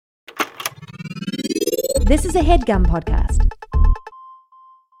This is a HeadGum podcast.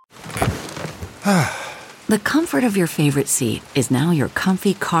 The comfort of your favorite seat is now your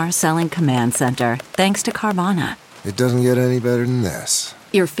comfy car selling command center, thanks to Carvana. It doesn't get any better than this.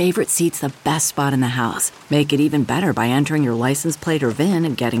 Your favorite seat's the best spot in the house. Make it even better by entering your license plate or VIN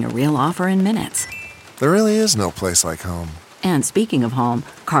and getting a real offer in minutes. There really is no place like home. And speaking of home,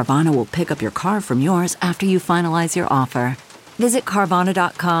 Carvana will pick up your car from yours after you finalize your offer. Visit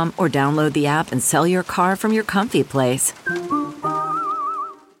Carvana.com or download the app and sell your car from your comfy place.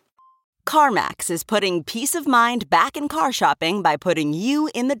 CarMax is putting peace of mind back in car shopping by putting you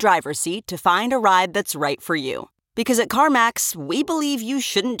in the driver's seat to find a ride that's right for you. Because at CarMax, we believe you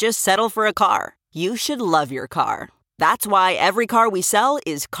shouldn't just settle for a car. You should love your car. That's why every car we sell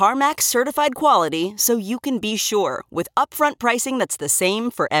is CarMax certified quality, so you can be sure with upfront pricing that's the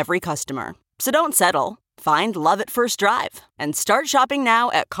same for every customer. So don't settle. Find love at first drive and start shopping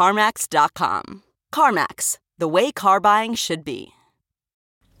now at CarMax.com. CarMax, the way car buying should be.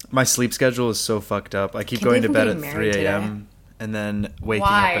 My sleep schedule is so fucked up. I keep going to bed at 3 a.m. and then waking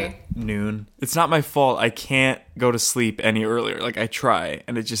up at noon. It's not my fault. I can't go to sleep any earlier. Like, I try,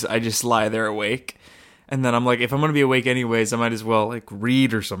 and I just lie there awake. And then I'm like, if I'm going to be awake anyways, I might as well, like,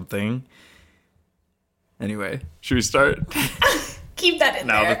 read or something. Anyway, should we start? Keep that in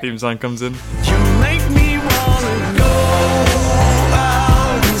now there. The theme song comes in. You make me wanna go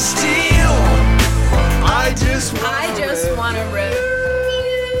out and steal. I just want to rip.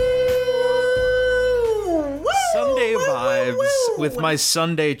 Sunday vibes with my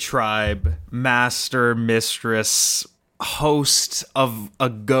Sunday tribe, master, mistress, host of a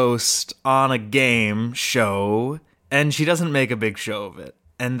ghost on a game show, and she doesn't make a big show of it.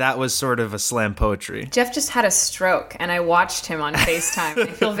 And that was sort of a slam poetry. Jeff just had a stroke, and I watched him on FaceTime. I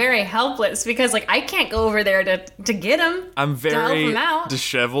feel very helpless because, like, I can't go over there to get him. I'm to help very him out.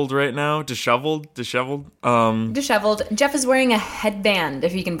 disheveled right now. Disheveled. Disheveled. Jeff is wearing a headband,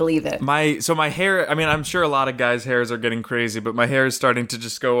 if you can believe it. My hair, I mean, I'm sure a lot of guys' hairs are getting crazy, but my hair is starting to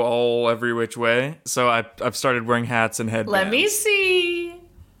just go all every which way. So I've started wearing hats and headbands. Let me see.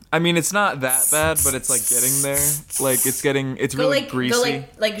 I mean, it's not that bad, but it's like getting there. Like it's really greasy. Go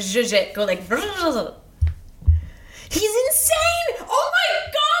like zhuzh. Go like. He's insane! Oh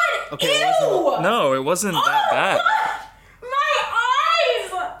my god! Okay, Ew! it wasn't that bad. My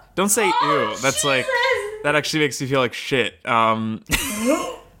eyes! Don't say ew. That's like that actually makes me feel like shit.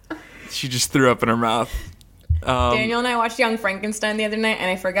 She just threw up in her mouth. Daniel and I watched Young Frankenstein the other night, and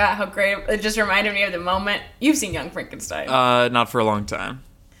I forgot how great it just reminded me of the moment. You've seen Young Frankenstein. Not for a long time.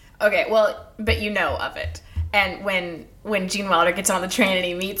 Okay, well, but you know of it. And when Gene Wilder gets on the train and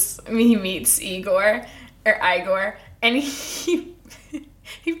he meets Igor, and he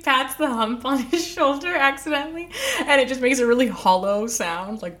pats the hump on his shoulder accidentally, and it just makes a really hollow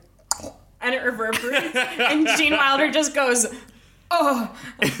sound, like, and it reverberates, and Gene Wilder just goes, oh.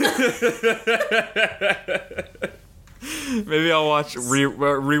 Maybe I'll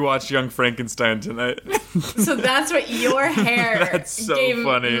rewatch Young Frankenstein tonight. So that's what your hair that's so gave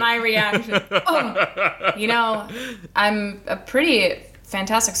funny. My reaction. Oh. You know, I'm a pretty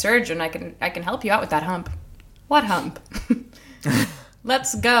fantastic surgeon. I can help you out with that hump. What hump?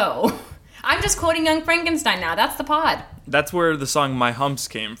 Let's go. I'm just quoting Young Frankenstein now. That's the pod. That's where the song My Humps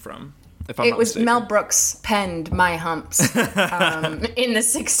came from. It was mistaken. Mel Brooks penned My Humps in the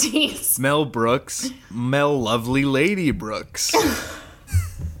 60s. Mel Brooks. Mel Lovely Lady Brooks.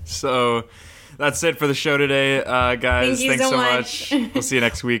 So that's it for the show today, guys. Thanks so much. We'll see you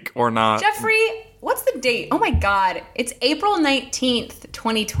next week or not. Jeffrey, what's the date? Oh my god. It's April 19th,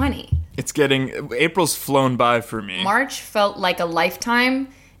 2020. April's flown by for me. March felt like a lifetime.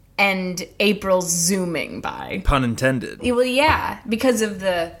 And April's zooming by. Pun intended. Well, yeah, because of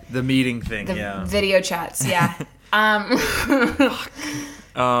the meeting thing, video chats, yeah. Fuck.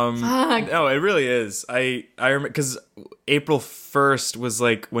 No, it really is. I remember because April 1st was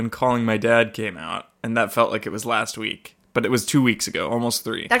like when Calling My Dad came out, and that felt like it was last week, but it was 2 weeks ago, almost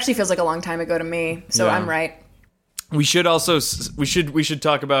 3. It actually feels like a long time ago to me, so yeah. I'm right. We should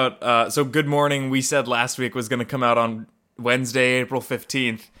talk about. So Good Morning, we said last week was going to come out on Wednesday, April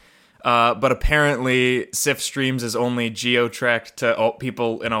 15th. But apparently SIF Streams is only geo-tracked to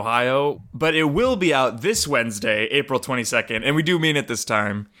people in Ohio. But it will be out this Wednesday, April 22nd, and we do mean it this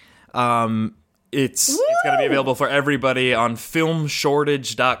time. It's going to be available for everybody on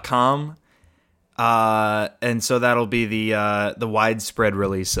filmshortage.com. And so that'll be the widespread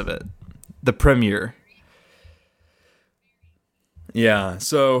release of it. The premiere. Yeah,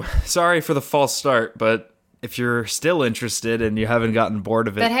 so sorry for the false start, but if you're still interested and you haven't gotten bored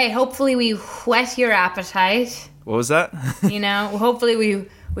of it. But hey, hopefully we whet your appetite. What was that? You know, hopefully we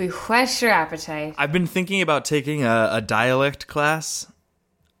We whet your appetite. I've been thinking about taking a dialect class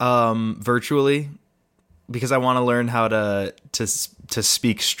virtually because I want to learn how to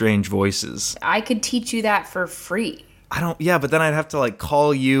speak strange voices. I could teach you that for free. But then I'd have to like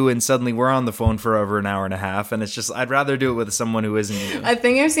call you and suddenly we're on the phone for over an hour and a half, and it's just, I'd rather do it with someone who isn't you. A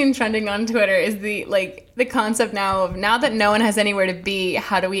thing I've seen trending on Twitter is the concept now that no one has anywhere to be,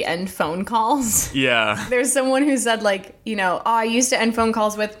 how do we end phone calls? Yeah. There's someone who said I used to end phone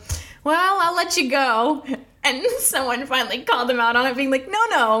calls with, well, I'll let you go. And someone finally called them out on it, being like,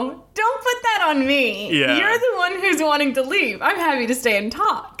 no, don't put that on me. Yeah. You're the one who's wanting to leave. I'm happy to stay and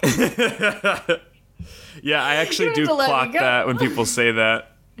talk. Yeah, I actually You do have to let me clock go. that when people say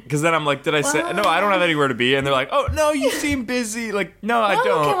that. Because then I'm like, did I say... No, I don't have anywhere to be. And they're like, oh, no, you seem busy. Like, no, I don't.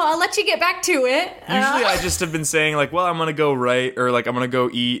 Okay, well, I'll let you get back to it. Usually I just have been saying, like, well, I'm going to go write, or, like, I'm going to go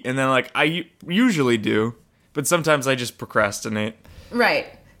eat. And then, like, I usually do. But sometimes I just procrastinate. Right.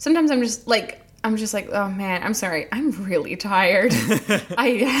 Sometimes I'm just like, oh, man, I'm sorry. I'm really tired.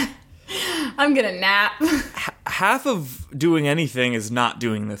 I'm gonna nap. Half of doing anything is not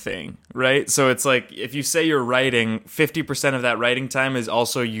doing the thing, right? So it's like, if you say you're writing, 50% of that writing time is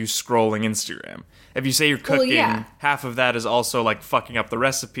also you scrolling Instagram. If you say you're cooking, half of that is also like fucking up the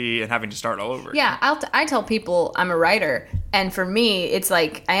recipe and having to start all over. Yeah, I tell people I'm a writer, and for me, it's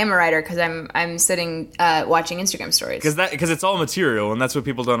like I am a writer because I'm sitting watching Instagram stories. Because it's all material, and that's what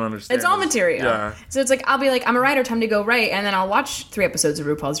people don't understand. It's all material. Yeah. So it's like I'll be like, I'm a writer, time to go write, and then I'll watch 3 episodes of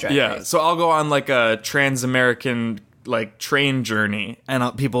RuPaul's Drag Race. Yeah, so I'll go on like a trans-American like train journey,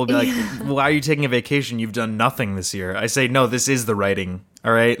 and people will be like, why are you taking a vacation? You've done nothing this year. I say, no, this is the writing,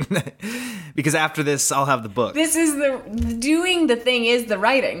 all right? Because after this, I'll have the book. This is doing the thing is the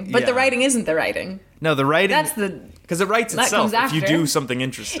writing, but the writing isn't the writing. No, the writing... That's because it writes itself if you after. do something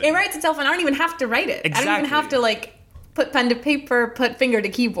interesting. It writes itself, and I don't even have to write it. Exactly. I don't even have to, like, put pen to paper, put finger to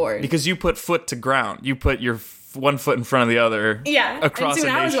keyboard. Because you put foot to ground. You put your one foot in front of the other. Yeah. Across and soon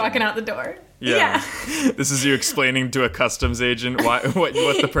a nation. I was walking out the door. Yeah. This is you explaining to a customs agent what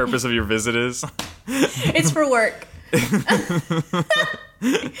the purpose of your visit is. It's for work.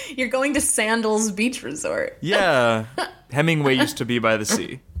 You're going to Sandals Beach Resort. Yeah. Hemingway used to be by the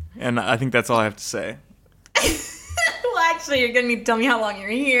sea. And I think that's all I have to say. Well, actually, you're going to need to tell me how long you're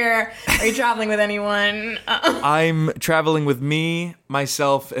here. Are you traveling with anyone? I'm traveling with me,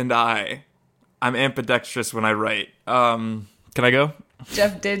 myself, and I. I'm ambidextrous when I write. Can I go?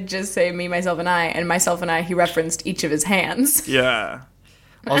 Jeff did just say me, myself, and I. And myself and I, he referenced each of his hands. Yeah.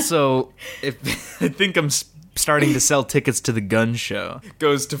 Also, I think I'm starting to sell tickets to the gun show.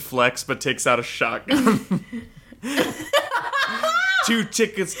 Goes to flex, but takes out a shotgun. 2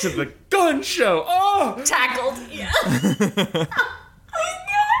 tickets to the gun show. Oh! Tackled. Yeah. Oh my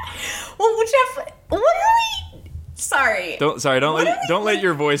God. Well, Jeff, what are we... Sorry. Don't let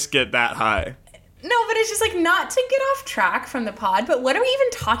your voice get that high. No, but it's just like not to get off track from the pod, but what are we even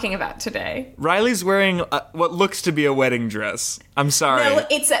talking about today? Riley's wearing what looks to be a wedding dress. I'm sorry. No,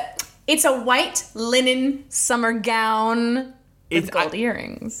 it's a white linen summer gown with gold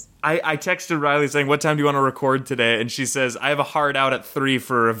earrings. I texted Riley saying, what time do you want to record today? And she says, I have a hard out at 3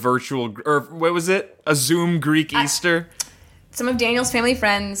 for a virtual, or what was it? A Zoom Greek Easter? Some of Daniel's family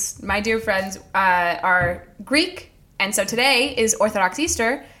friends, my dear friends, are Greek. And so today is Orthodox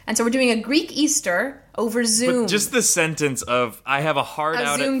Easter. And so we're doing a Greek Easter over Zoom. But just the sentence of, I have a hard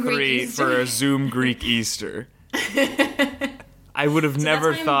out Zoom at 3 for a Zoom Greek Easter. I would have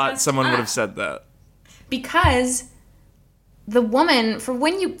never thought someone would have said that. Because the woman, for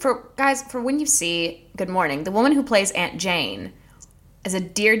when you see Good Morning, the woman who plays Aunt Jane is a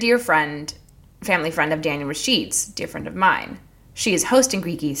dear friend, family friend of Daniel Rashid's, dear friend of mine. She is hosting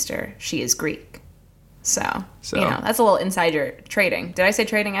Greek Easter. She is Greek. So, that's a little insider trading. Did I say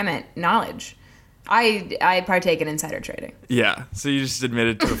trading? I meant knowledge. I partake in insider trading. Yeah, so you just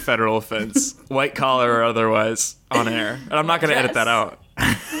admitted to a federal offense, white collar or otherwise, on air. And I'm not going to edit that out.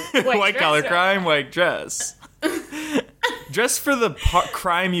 White collar crime, white dress. Dress for the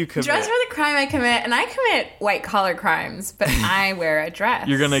crime you commit. Dress for the crime I commit, and I commit white collar crimes, but I wear a dress.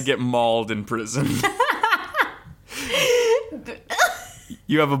 You're going to get mauled in prison.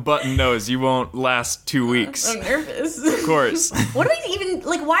 You have a button nose. You won't last 2 weeks. I'm nervous. Of course. What do we even,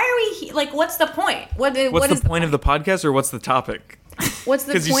 why are we, what's the point? What's the point of the podcast, or what's the topic? What's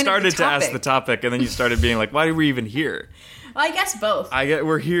the point of the topic? Because you started to ask the topic, and then you started being like, why are we even here? Well, I guess both.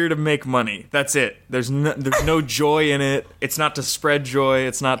 We're here to make money. That's it. There's no joy in it. It's not to spread joy.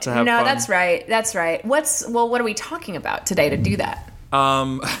 It's not to have fun. No, that's right. What are we talking about today to do that?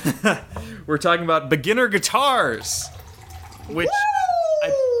 We're talking about beginner guitars, which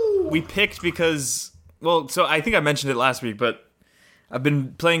we picked because, so I think I mentioned it last week, but I've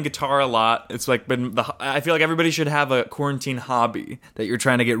been playing guitar a lot. It's like I feel like everybody should have a quarantine hobby that you're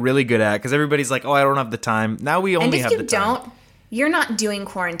trying to get really good at, because everybody's like, oh, I don't have the time. Now we only have the time. And if you don't, you're not doing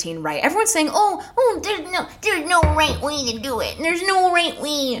quarantine right. Everyone's saying, there's no right way to do it. There's no right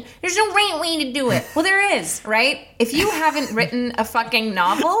way to do it. Well, there is, right? If you haven't written a fucking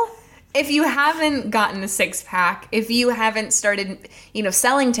novel, if you haven't gotten a 6-pack, if you haven't started,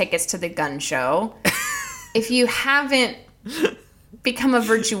 selling tickets to the gun show, if you haven't become a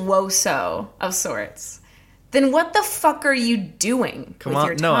virtuoso of sorts, then what the fuck are you doing with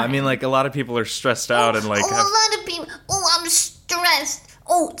your time? No, I mean, like, a lot of people are stressed out and, like... a lot of people... I'm stressed.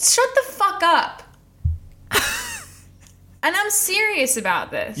 Shut the fuck up. And I'm serious about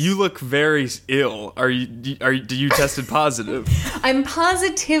this. You look very ill. Do you tested positive? I'm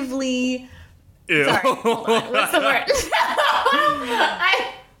positively... Ill. Sorry, hold on. What's the word?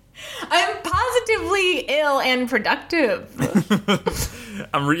 I'm positively ill and productive.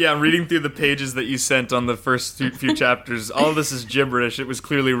 I'm reading through the pages that you sent on the first few chapters. All of this is gibberish. It was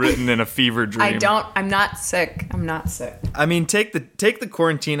clearly written in a fever dream. I'm not sick. I mean, take the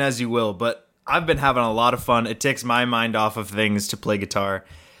quarantine as you will, but I've been having a lot of fun. It takes my mind off of things to play guitar.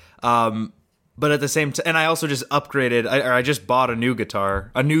 But at the same time, and I also just upgraded, I just bought a new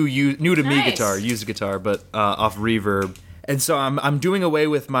guitar, a new to me guitar, used guitar, but off Reverb. And so I'm doing away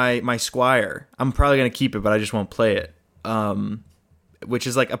with my Squire. I'm probably going to keep it, but I just won't play it. Which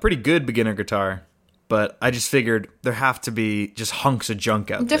is like a pretty good beginner guitar. But I just figured there have to be just hunks of junk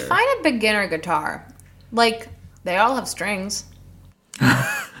out there. Define a beginner guitar. Like, they all have strings.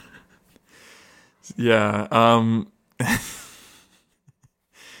 Yeah.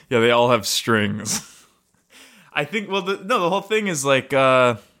 Yeah, they all have strings. I think, the whole thing is like,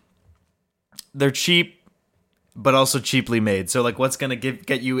 they're cheap, but also cheaply made. So, like, what's going to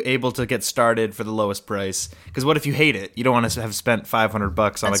get you able to get started for the lowest price? Because what if you hate it? You don't want to have spent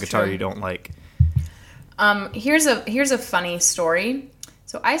 $500 on a guitar you don't like. Here's a funny story.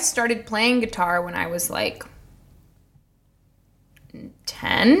 So I started playing guitar when I was like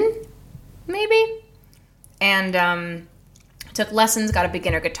 10, maybe, and took lessons, got a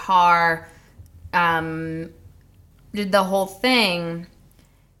beginner guitar, did the whole thing.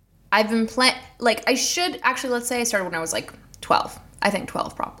 I've been playing, like, let's say I started when I was like 12. I think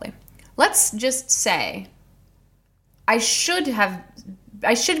 12 probably. Let's just say I should be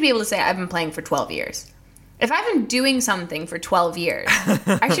able to say I've been playing for 12 years. If I've been doing something for 12 years,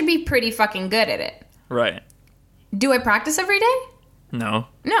 I should be pretty fucking good at it. Right. Do I practice every day? No.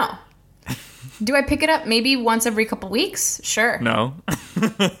 No. Do I pick it up maybe once every couple weeks? Sure. No.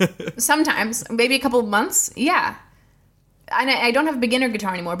 Sometimes. Maybe a couple of months? Yeah. And I don't have a beginner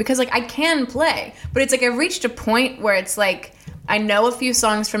guitar anymore because, like, I can play. But it's like I've reached a point where it's like I know a few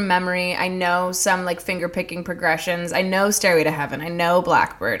songs from memory. I know some, like, finger-picking progressions. I know Stairway to Heaven. I know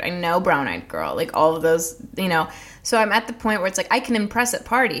Blackbird. I know Brown Eyed Girl. Like, all of those, So I'm at the point where it's like I can impress at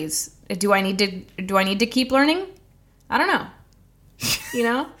parties. Do I need to keep learning? I don't know.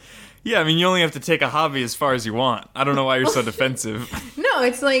 Yeah, I mean, you only have to take a hobby as far as you want. I don't know why you're so defensive. No,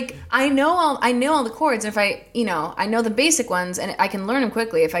 it's like I know all the chords. If I know the basic ones, and I can learn them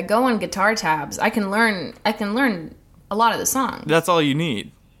quickly. If I go on Guitar Tabs, I can learn a lot of the songs. That's all you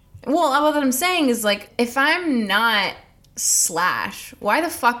need. Well, what I'm saying is, like, if I'm not Slash, why the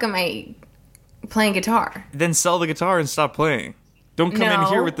fuck am I playing guitar? Then sell the guitar and stop playing. Don't come in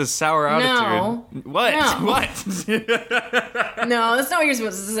here with this sour attitude. No. What? No. What? No, that's not what you're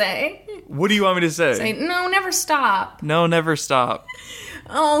supposed to say. What do you want me to say? Say, no, never stop. No, never stop.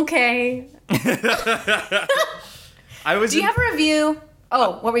 Okay. Do you have a review?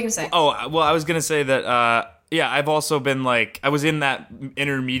 Oh, what were you going to say? Oh, well, I was going to say that, I've also been, like, I was in that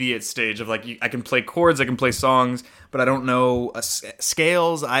intermediate stage of, like, I can play chords, I can play songs, but I don't know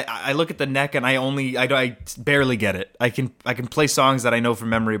scales. I look at the neck and I barely get it. I can play songs that I know from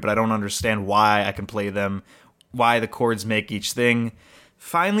memory, but I don't understand why I can play them, why the chords make each thing.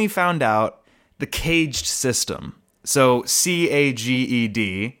 Finally found out the caged system. So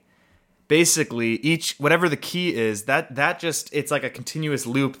CAGED. Basically, whatever the key is, that just, it's like a continuous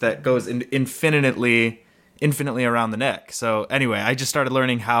loop that goes infinitely around the neck. So anyway, I just started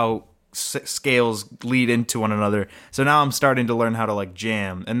learning how scales lead into one another. So now I'm starting to learn how to, like,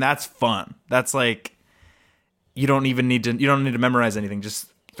 jam, and that's fun. That's like, you don't need to memorize anything.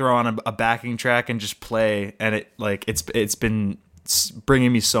 Just throw on a backing track and just play, and it's been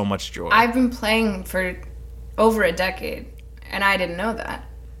bringing me so much joy. I've been playing for over a decade, and I didn't know that.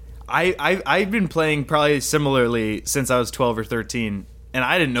 I've been playing probably similarly since I was 12 or 13, and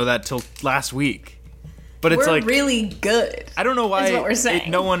I didn't know that till last week. But it's we're like really good. I don't know why is what we're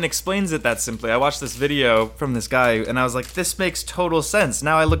saying. no one explains it that simply. I watched this video from this guy, and I was like, this makes total sense.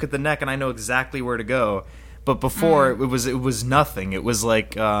 Now I look at the neck, and I know exactly where to go. But before, it was nothing. It was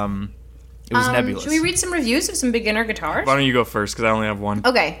like, it was nebulous. Should we read some reviews of some beginner guitars? Why don't you go first, because I only have one.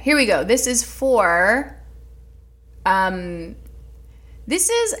 Okay, here we go. This is for... This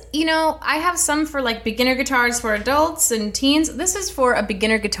is, I have some for like beginner guitars for adults and teens. This is for a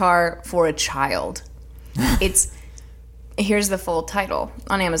beginner guitar for a child. Here's the full title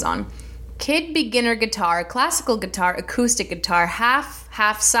on Amazon. Kid beginner guitar, classical guitar, acoustic guitar,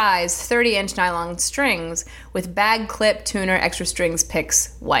 half size, 30-inch nylon strings with bag clip, tuner, extra strings,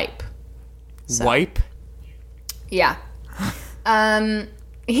 picks, wipe. So, Wipe? Yeah.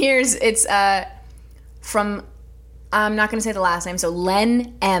 It's from, I'm not going to say the last name, so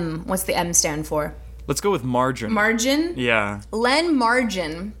Len M. What's the M stand for? Let's go with margin. Margin? Yeah. Len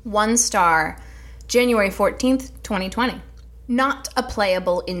Margin, 1 star, January 14th, 2020. Not a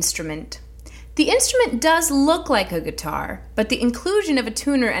playable instrument. The instrument does look like a guitar, but the inclusion of a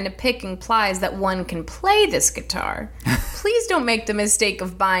tuner and a pick implies that one can play this guitar. Please don't make the mistake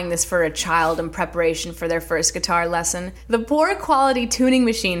of buying this for a child in preparation for their first guitar lesson. The poor quality tuning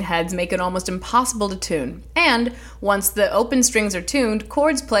machine heads make it almost impossible to tune. And once the open strings are tuned,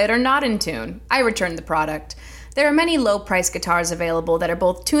 chords played are not in tune. I returned the product. There are many low-price guitars available that are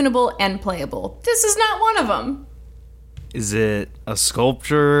both tunable and playable. This is not one of them. Is it a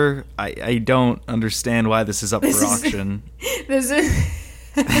sculpture? I don't understand why this is up for auction. This is...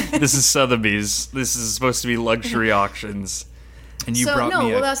 This is Sotheby's. This is supposed to be luxury auctions. And you brought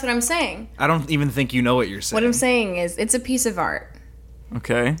me that's what I'm saying. I don't even think you know what you're saying. What I'm saying is, it's a piece of art.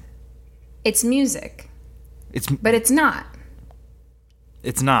 Okay. It's music. But it's not.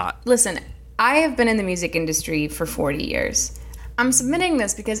 It's not. Listen, I have been in the music industry for 40 years. I'm submitting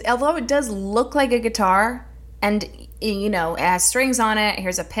this because although it does look like a guitar, and, it has strings on it,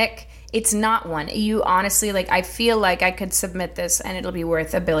 here's a pick, it's not one. You honestly, I feel like I could submit this and it'll be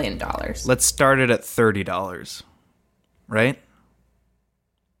worth $1 billion. Let's start it at $30, right?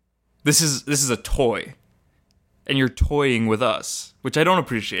 This is a toy, and you're toying with us, which I don't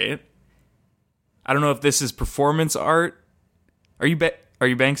appreciate. I don't know if this is performance art. Are you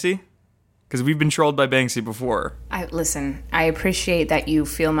Banksy? Because we've been trolled by Banksy before. I appreciate that you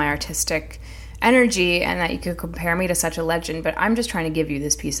feel my artistic energy and that you could compare me to such a legend, but I'm just trying to give you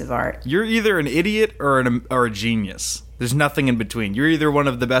this piece of art. You're either an idiot or a genius. There's nothing in between. You're either one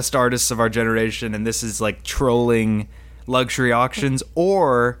of the best artists of our generation, and this is like trolling luxury auctions,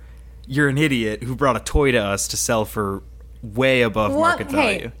 or you're an idiot who brought a toy to us to sell for way above market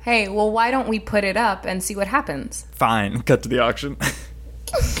value. Hey, well, why don't we put it up and see what happens? Fine. Cut to the auction.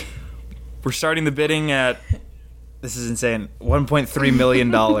 We're starting the bidding at, this is insane, $1.3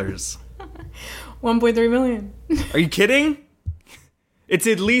 million. 1.3 million. Are you kidding? It's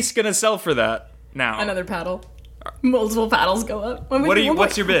at least gonna sell for that now. Another paddle. Multiple paddles go up.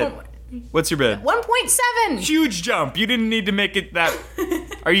 What's your bid? What's your bid? 1.7. Huge jump. You didn't need to make it that.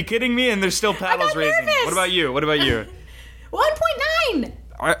 Are you kidding me? And there's still paddles raising. Nervous. What about you? 1.9.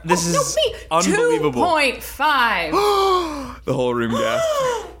 This is unbelievable. 2.5. The whole room gasped.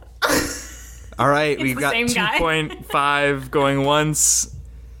 All right, we've got 2.5 going once.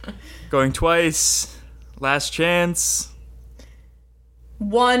 Going twice. Last chance.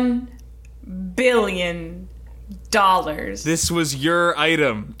 $1 billion. This was your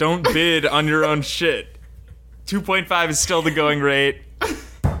item. Don't bid on your own shit. 2.5 is still the going rate.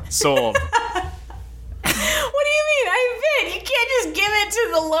 Sold. What do you mean? I bid. You can't just give it to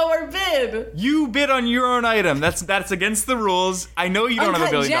the lower bid. You bid on your own item. That's against the rules. I know you don't have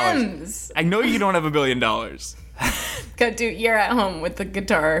 $1 billion. Gems. I know you don't have $1 billion. Dude, you're at home with the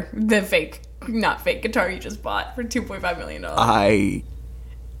guitar, the fake, not fake guitar you just bought for $2.5 million. I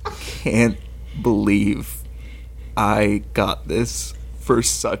can't believe I got this for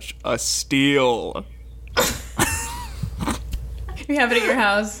such a steal. You have it at your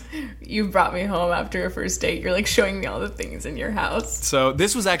house. You brought me home after a first date. You're showing me all the things in your house. So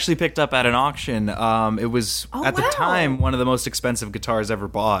this was actually picked up at an auction. It was at the time one of the most expensive guitars ever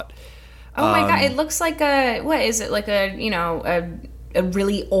bought. Oh my god! It looks like what is it? Like a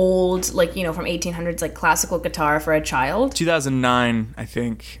really old, from 1800s, classical guitar for a child. 2009, I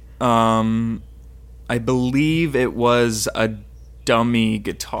think. I believe it was a dummy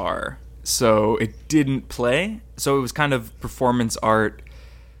guitar, so it didn't play. So it was kind of performance art.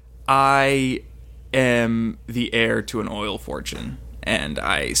 I am the heir to an oil fortune, and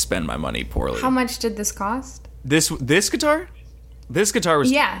I spend my money poorly. How much did this cost? This guitar? This guitar was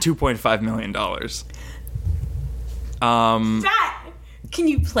 $2.5 million. Can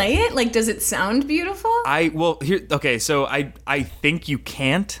you play it? Like, does it sound beautiful? So I think you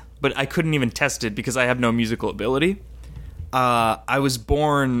can't, but I couldn't even test it because I have no musical ability. I was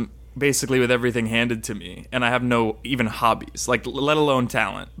born basically with everything handed to me, and I have no even hobbies, like let alone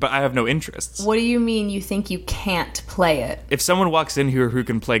talent, but I have no interests. What do you mean you think you can't play it? If someone walks in here who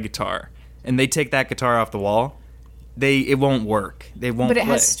can play guitar and they take that guitar off the wall, it won't work. They won't. But it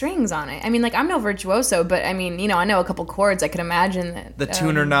play. has strings on it. I mean, like, I'm no virtuoso, but I mean, I know a couple chords. I could imagine that. The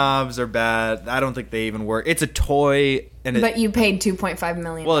tuner knobs are bad. I don't think they even work. It's a toy, but you paid $2.5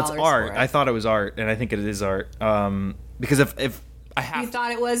 million. Well, it's art. For it. I thought it was art, and I think it is art. Because if I have, you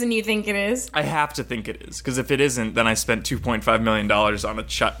thought it was, and you think it is. I have to think it is, because if it isn't, then I spent $2.5 million on a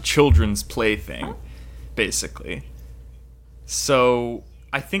children's play thing, basically. So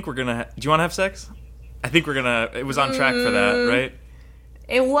I think we're gonna. Do you want to have sex? I think we're gonna. It was on track for that, right?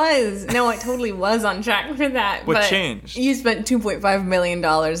 It was. No, it totally was on track for that. What but changed? You spent $2.5 million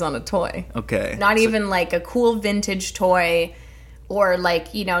on a toy. Okay. Not even like a cool vintage toy, or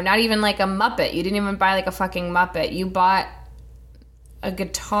like, not even like a Muppet. You didn't even buy like a fucking Muppet. You bought a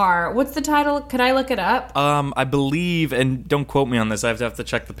guitar. What's the title? Could I look it up? I believe, and don't quote me on this. I have to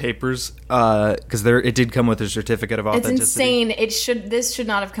check the papers because it did come with a certificate of authenticity. It's insane. This should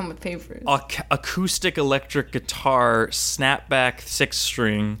not have come with papers. Acoustic electric guitar, snapback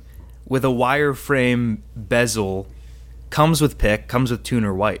 6-string, with a wireframe bezel, comes with pick, comes with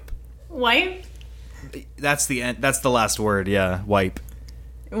tuner wipe. Wipe? That's the end. That's the last word. Yeah, wipe.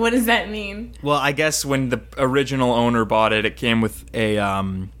 What does that mean? Well, I guess when the original owner bought it, it came with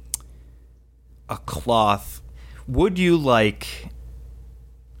a cloth. Would you like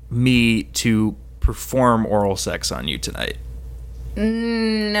me to perform oral sex on you tonight?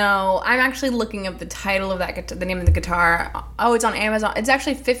 No, I'm actually looking up the title of that, the name of the guitar. Oh, it's on Amazon. It's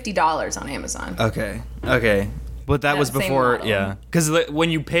actually $50 on Amazon. Okay. But that was before, yeah. Because when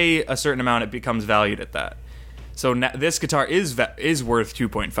you pay a certain amount, it becomes valued at that. So now, this guitar is worth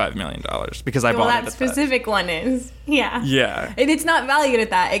 $2.5 million because I bought it at that. That specific one is. Yeah. Yeah. And it's not valued at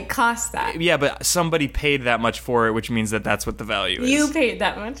that. It costs that. Yeah, but somebody paid that much for it, which means that's what the value is. You paid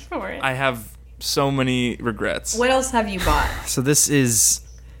that much for it. I have so many regrets. What else have you bought? So this is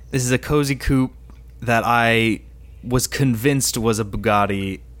a cozy coupe that I was convinced was a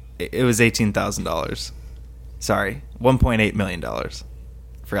Bugatti. It was $18,000. Sorry, $1.8 million.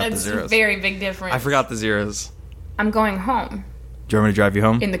 Forgot the zeros. That's a very big difference. I forgot the zeros. I'm going home. Do you want me to drive you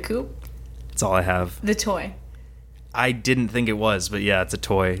home? In the coupe? That's all I have. The toy. I didn't think it was, but yeah, it's a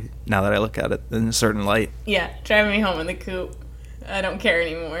toy now that I look at it in a certain light. Yeah, drive me home in the coupe. I don't care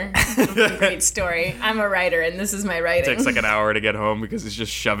anymore. It's a great story. I'm a writer, and this is my writing. It takes like an hour to get home because he's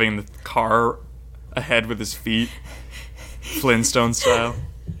just shoving the car ahead with his feet, Flintstone style.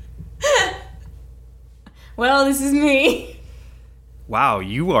 Well, this is me. Wow,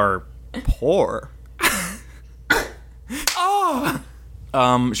 you are poor.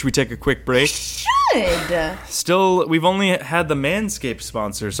 Should we take a quick break? Should. Still, we've only had the Manscaped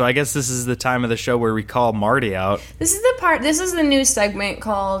sponsor, so I guess this is the time of the show where we call Marty out. This is the new segment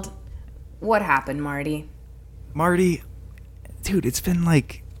called What Happened, Marty? Marty, dude, it's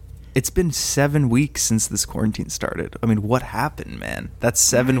been 7 weeks since this quarantine started. I mean, what happened, man? That's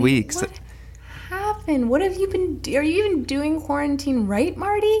 7 weeks. What happened? What have you been are you even doing quarantine right,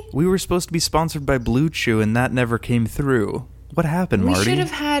 Marty? We were supposed to be sponsored by Blue Chew, and that never came through. What happened, Marty?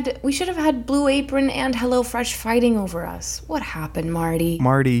 We should have had Blue Apron and HelloFresh fighting over us. What happened, Marty?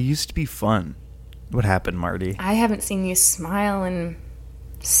 Marty, you used to be fun. What happened, Marty? I haven't seen you smile in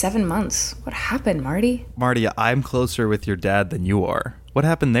 7 months. What happened, Marty? Marty, I'm closer with your dad than you are. What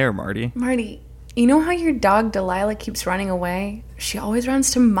happened there, Marty? Marty, you know how your dog Delilah keeps running away? She always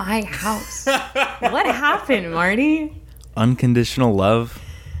runs to my house. What happened, Marty? Unconditional love?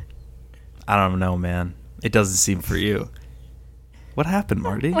 I don't know, man. It doesn't seem for you. What happened,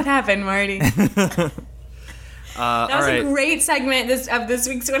 Marty? What happened, Marty? That was a great segment of this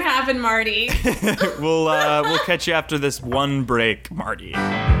week's What Happened, Marty. We'll catch you after this one break, Marty.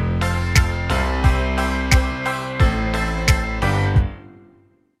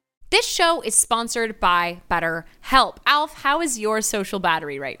 This show is sponsored by BetterHelp. Alf, how is your social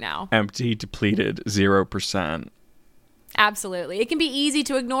battery right now? Empty, depleted, 0%. Absolutely. It can be easy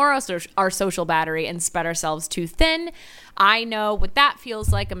to ignore our social battery and spread ourselves too thin. I know what that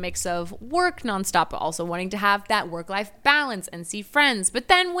feels like, a mix of work nonstop, but also wanting to have that work-life balance and see friends. But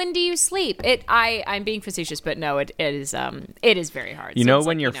then when do you sleep? I'm being facetious, but no, it is very hard. You know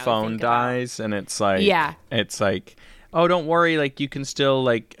when your phone dies and it's like, oh, don't worry, like you can still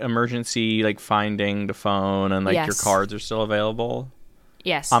like emergency like finding the phone and like your cards are still available.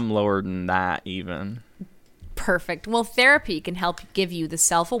 Yes. I'm lower than that even. Perfect. Well, therapy can help give you the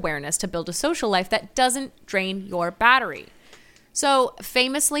self-awareness to build a social life that doesn't drain your battery. So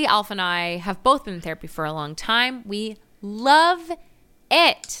famously, Alf and I have both been in therapy for a long time. We love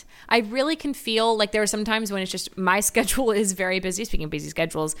it. I really can feel like there are some times when it's just my schedule is very busy, speaking of busy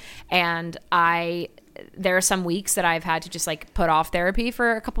schedules, and there are some weeks that I've had to just like put off therapy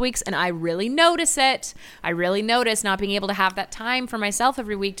for a couple weeks, and I really notice it. I really notice not being able to have that time for myself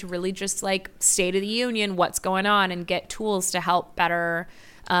every week to really just like state of the union, what's going on, and get tools to help better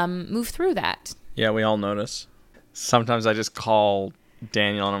move through that. Yeah, we all notice. Sometimes I just call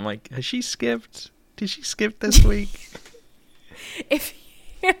Daniel and I'm like, has she skipped? Did she skip this week?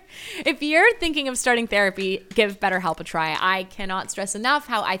 If you're thinking of starting therapy, give BetterHelp a try. I cannot stress enough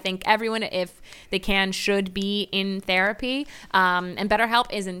how I think everyone, if they can, should be in therapy. And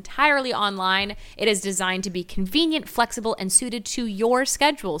BetterHelp is entirely online. It is designed to be convenient, flexible, and suited to your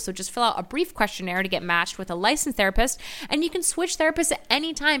schedule. So just fill out a brief questionnaire to get matched with a licensed therapist, and you can switch therapists at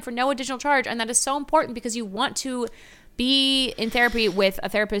any time for no additional charge. And that is so important because you want to be in therapy with a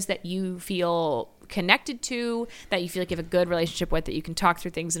therapist that you feel connected to, that you feel like you have a good relationship with, that you can talk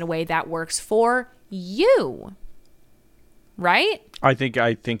through things in a way that works for you. Right? I think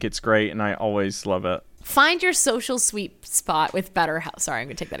it's great, and I always love it. Find your social sweet spot with BetterHelp. Sorry, I'm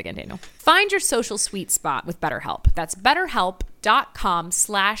going to take that again, Daniel. Find your social sweet spot with BetterHelp. That's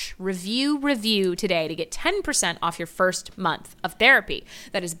BetterHelp.com/review today to get 10% off your first month of therapy.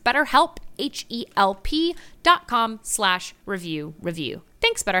 That is BetterHelp, HELP.com/review.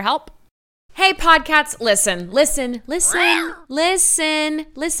 Thanks, BetterHelp. Hey, Podcats, listen.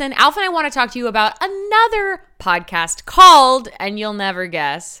 Alf and I want to talk to you about another podcast called, and you'll never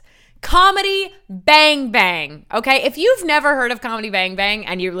guess, Comedy Bang Bang. Okay, if you've never heard of Comedy Bang Bang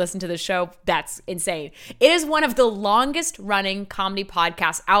and you listen to the show, that's insane. It is one of the longest running comedy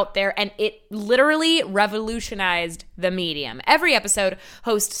podcasts out there, and it literally revolutionized the medium. Every episode,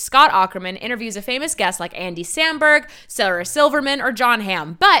 host Scott Aukerman interviews a famous guest like Andy Samberg, Sarah Silverman, or John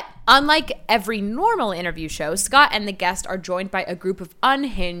Hamm. But unlike every normal interview show, Scott and the guest are joined by a group of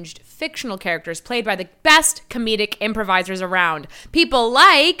unhinged fictional characters played by the best comedic improvisers around. People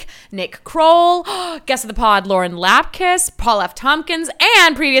like Nick Kroll, guest of the pod Lauren Lapkus, Paul F. Tompkins,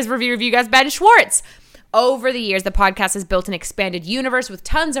 and previous review guest Ben Schwartz. Over the years, the podcast has built an expanded universe with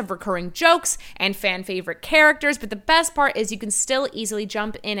tons of recurring jokes and fan favorite characters, but the best part is you can still easily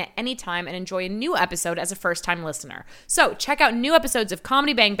jump in at any time and enjoy a new episode as a first-time listener. So check out new episodes of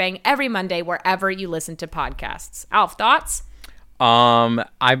Comedy Bang Bang every Monday wherever you listen to podcasts. Alf, thoughts?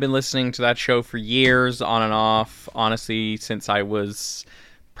 I've been listening to that show for years, on and off, honestly, since I was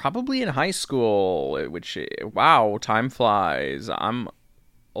probably in high school, which, wow, time flies. I'm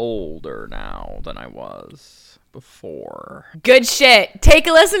older now than I was before. Good shit. Take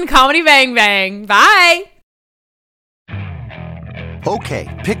a listen, Comedy Bang Bang. Bye. Okay,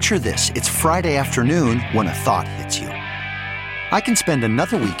 picture this. It's Friday afternoon when a thought hits you. I can spend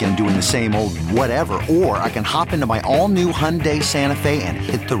another weekend doing the same old whatever, or I can hop into my all-new Hyundai Santa Fe and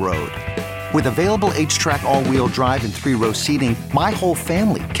hit the road. With available H-Track all-wheel drive and 3-row seating, my whole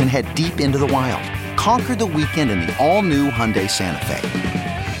family can head deep into the wild. Conquer the weekend in the all-new Hyundai Santa Fe.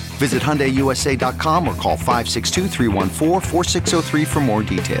 Visit HyundaiUSA.com or call 562-314-4603 for more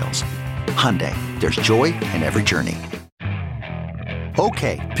details. Hyundai, there's joy in every journey.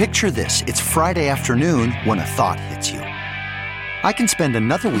 Okay, picture this. It's Friday afternoon when a thought hits you. I can spend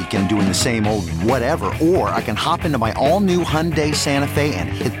another weekend doing the same old whatever, or I can hop into my all-new Hyundai Santa Fe and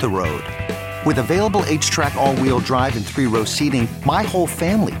hit the road. With available H-Track all-wheel drive and 3-row seating, my whole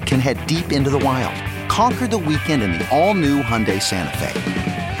family can head deep into the wild. Conquer the weekend in the all-new Hyundai Santa Fe.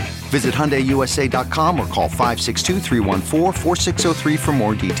 Visit HyundaiUSA.com or call 562-314-4603 for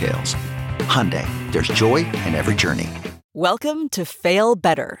more details. Hyundai, there's joy in every journey. Welcome to Fail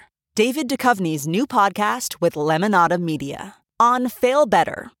Better, David Duchovny's new podcast with Lemonada Media. On Fail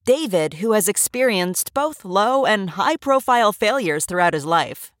Better, David, who has experienced both low and high-profile failures throughout his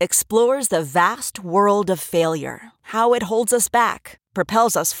life, explores the vast world of failure, how it holds us back,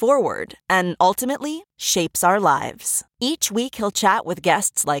 propels us forward, and ultimately shapes our lives. Each week he'll chat with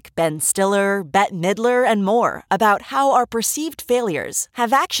guests like Ben Stiller, Bette Midler, and more about how our perceived failures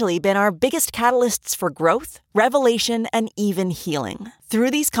have actually been our biggest catalysts for growth, revelation, and even healing.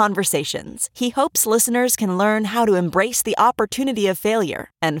 Through these conversations, he hopes listeners can learn how to embrace the opportunity of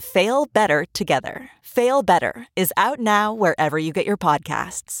failure and fail better together. Fail Better is out now wherever you get your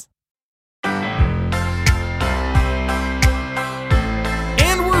podcasts.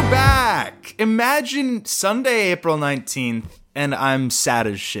 Back. Imagine Sunday, April 19th, and I'm sad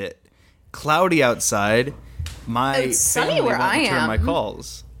as shit. Cloudy outside. It's sunny where I am. Return my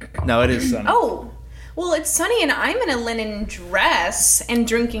calls. No, it is sunny. Oh, Well, it's sunny and I'm in a linen dress and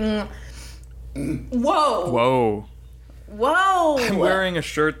drinking... Whoa. I'm wearing a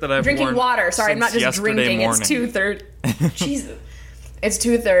shirt that I've drinking worn water. Sorry, I'm not just drinking. Morning. It's 2:30. Jesus. It's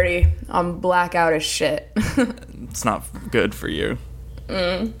 2:30. I'm blackout as shit. It's not good for you.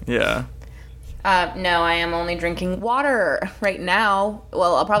 Yeah. No, I am only drinking water right now.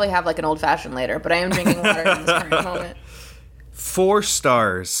 Well, I'll probably have like an old-fashioned later, but I am drinking water in this current moment. 4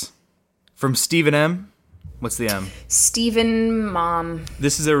 stars from Stephen M. What's the M? Stephen Mom.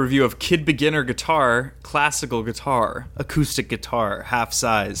 This is a review of Kid Beginner Guitar, classical guitar, acoustic guitar, half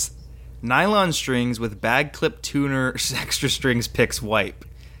size, nylon strings with bag clip tuner, extra strings picks wipe.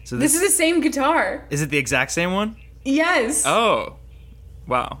 So This is the same guitar. Is it the exact same one? Yes. Oh.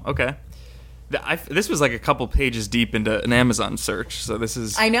 Wow. Okay. This was like a couple pages deep into an Amazon search, so this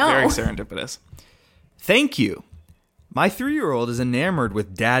is I know. very serendipitous. Thank you. My 3-year-old is enamored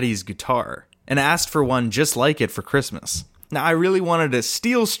with Daddy's guitar and asked for one just like it for Christmas. Now, I really wanted a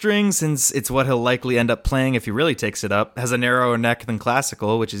steel string since it's what he'll likely end up playing if he really takes it up, has a narrower neck than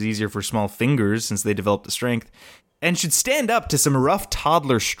classical, which is easier for small fingers since they develop the strength, and should stand up to some rough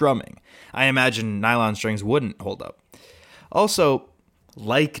toddler strumming. I imagine nylon strings wouldn't hold up. Also,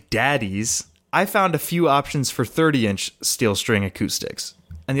 like Daddy's, I found a few options for 30-inch steel string acoustics,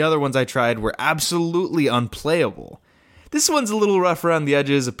 and the other ones I tried were absolutely unplayable. This one's a little rough around the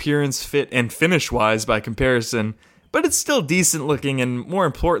edges, appearance, fit, and finish-wise by comparison, but it's still decent looking, and more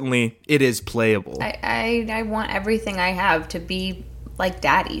importantly, it is playable. I want everything I have to be like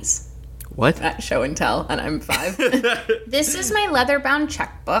Daddy's. What? At Show and Tell, and I'm 5. This is my leather-bound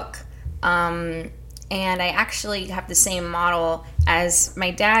checkbook, and I actually have the same model as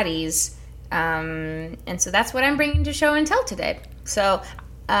my daddy's, and so that's what I'm bringing to Show and Tell today. So,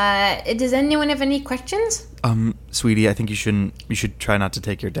 does anyone have any questions? Sweetie, I think you should try not to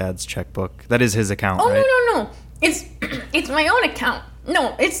take your dad's checkbook. That is his account, Oh, right? no. It's my own account.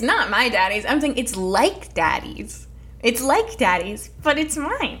 No, it's not my daddy's. I'm saying it's like Daddy's. It's like Daddy's, but it's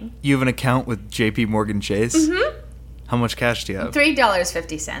mine. You have an account with JP Morgan Chase? Mm-hmm. How much cash do you have?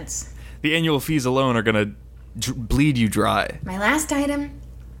 $3.50. The annual fees alone are gonna bleed you dry. My last item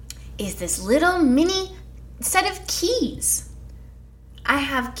is this little mini set of keys. I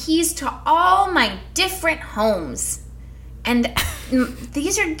have keys to all my different homes. And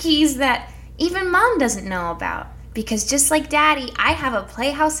these are keys that even Mom doesn't know about. Because just like Daddy, I have a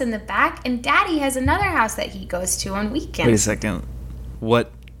playhouse in the back, and Daddy has another house that he goes to on weekends. Wait a second. What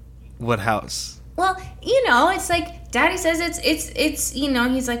house? Well, it's like Daddy says it's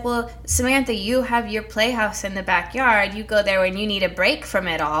he's like, well, Samantha, you have your playhouse in the backyard. You go there when you need a break from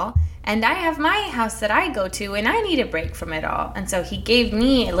it all. And I have my house that I go to when I need a break from it all. And so he gave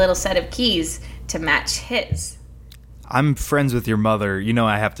me a little set of keys to match his. I'm friends with your mother. You know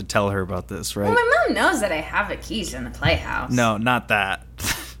I have to tell her about this, right? Well, my mom knows that I have the keys in the playhouse. No, not that.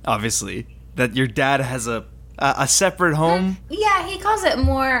 Obviously. That your dad has a separate home? Yeah, he calls it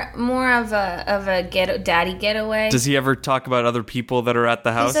more of a daddy getaway. Does he ever talk about other people that are at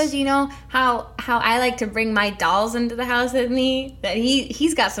the house? He says, how I like to bring my dolls into the house with me, that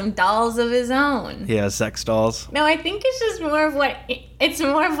he's got some dolls of his own. He has sex dolls? No, I think it's just more of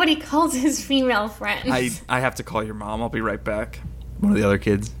what he calls his female friends. I have to call your mom. I'll be right back. One of the other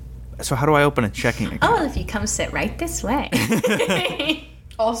kids. So how do I open a checking account? Oh, if you come sit right this way.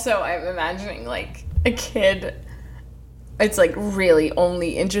 Also, I'm imagining like a kid, it's like really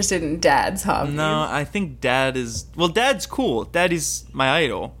only interested in Dad's hobbies. No, I think Dad's cool. Daddy's my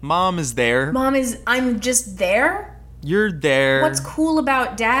idol. Mom is there. I'm just there? You're there. What's cool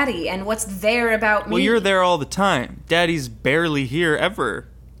about Daddy and what's there about me? Well, you're there all the time. Daddy's barely here ever.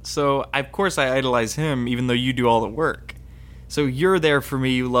 So, of course I idolize him even though you do all the work. So you're there for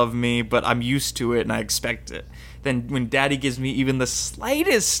me, you love me, but I'm used to it and I expect it. Then when Daddy gives me even the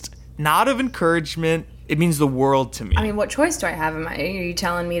slightest nod of encouragement, it means the world to me. I mean, what choice do I have? Are you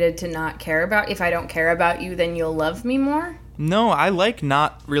telling me to not care about? If I don't care about you, then you'll love me more? No, I like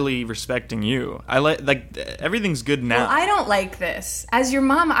not really respecting you. I like everything's good now. Well, I don't like this. As your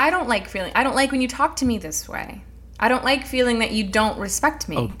mom, I don't like when you talk to me this way. I don't like feeling that you don't respect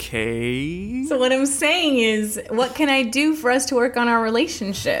me. Okay. So what I'm saying is, what can I do for us to work on our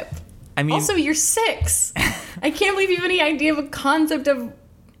relationship? I mean, also, you're 6. I can't believe you have any idea of a concept of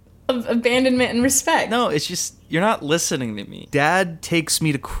abandonment and respect. No, it's just, you're not listening to me. Dad takes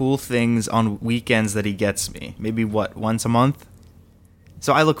me to cool things on weekends that he gets me. Maybe, once a month?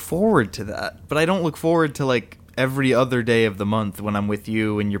 So I look forward to that. But I don't look forward to, like, every other day of the month when I'm with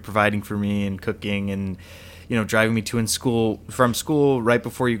you and you're providing for me and cooking and, driving me to and from school right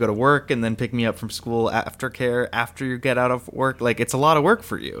before you go to work and then pick me up from school after you get out of work. Like, it's a lot of work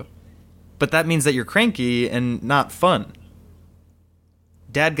for you. But that means that you're cranky and not fun.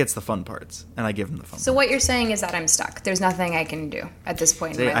 Dad gets the fun parts, and I give him the fun So what you're saying is that I'm stuck. There's nothing I can do at this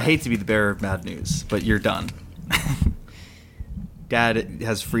point in my I life. hate to be the bearer of bad news, but you're done. Dad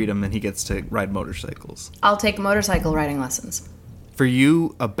has freedom, and he gets to ride motorcycles. I'll take motorcycle riding lessons. For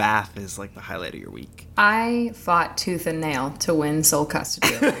you, a bath is like the highlight of your week. I fought tooth and nail to win sole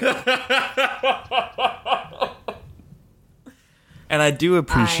custody. And I do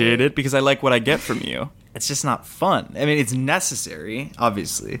appreciate it because I like what I get from you. It's just not fun. I mean, it's necessary,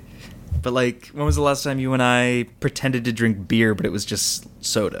 obviously. But, like, when was the last time you and I pretended to drink beer, but it was just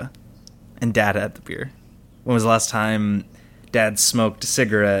soda? And Dad had the beer. When was the last time Dad smoked a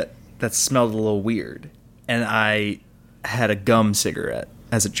cigarette that smelled a little weird? And I had a gum cigarette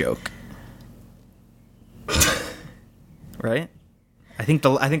as a joke. Right? I think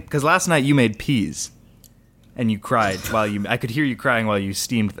because last night you made peas. And you cried I could hear you crying while you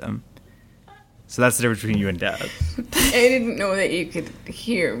steamed them. So that's the difference between you and Dad. I didn't know that you could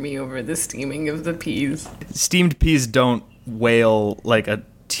hear me over the steaming of the peas. Steamed peas don't wail like a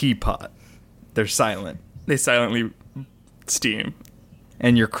teapot. They're silent. They silently steam.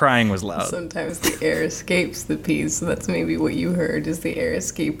 And your crying was loud. Sometimes the air escapes the peas, so that's maybe what you heard, is the air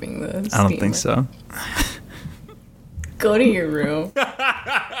escaping the steamer. I don't think so. Go to your room.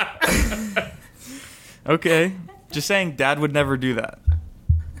 Okay. Just saying, Dad would never do that.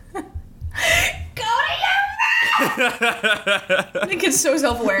 I think it's so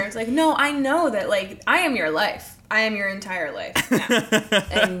self-aware. It's like, no, I know that, like, I am your life. I am your entire life now.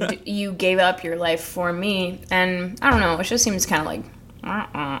 And you gave up your life for me. And I don't know, it just seems kind of like,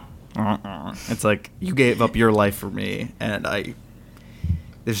 It's like, you gave up your life for me, and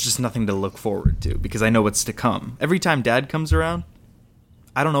there's just nothing to look forward to, because I know what's to come. Every time Dad comes around,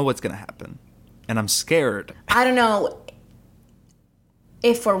 I don't know what's going to happen. And I'm scared. I don't know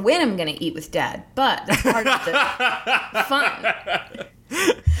if or when I'm going to eat with Dad, but that's part of the fun.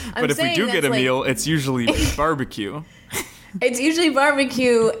 But if we do get a meal, it's usually barbecue. It's usually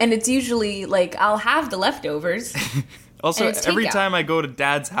barbecue, and it's usually, like, I'll have the leftovers. Also, and it's every takeout. time I go to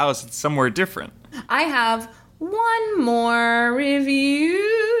Dad's house, it's somewhere different. I have one more review,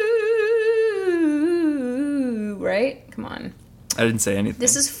 right? Come on. I didn't say anything.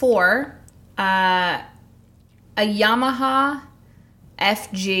 This is for a Yamaha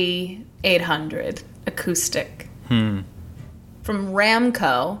FG 800 acoustic from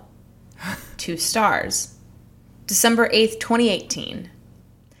Ramco, 2 stars, December 8th, 2018.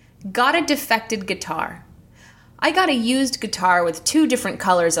 Got a defected guitar. I got a used guitar with 2 different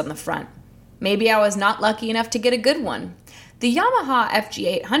colors on the front. Maybe I was not lucky enough to get a good one. The Yamaha FG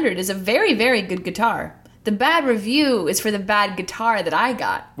 800 is a very, very good guitar. The bad review is for the bad guitar that I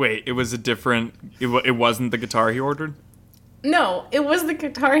got. Wait, it was a different... It wasn't the guitar he ordered? No, it was the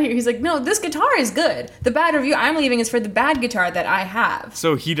guitar here. He's like, no, this guitar is good. The bad review I'm leaving is for the bad guitar that I have.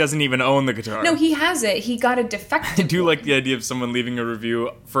 So he doesn't even own the guitar? No, he has it. He got a defective I do like the idea of someone leaving a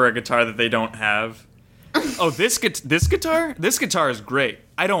review for a guitar that they don't have. Oh, this guitar? This guitar is great.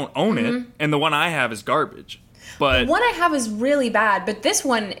 I don't own it, and the one I have is garbage. But The one I have is really bad, but this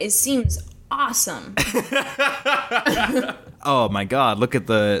one seems awesome. oh my God! Look at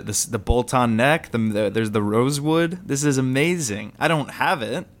the bolt-on neck. There's the rosewood. This is amazing. I don't have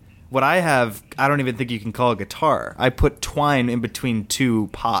it. What I have, I don't even think you can call a guitar. I put twine in between 2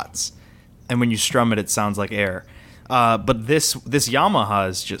 pots, and when you strum it, it sounds like air. But this Yamaha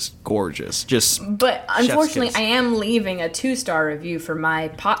is just gorgeous. But unfortunately, kiss. I am leaving a 2-star review for my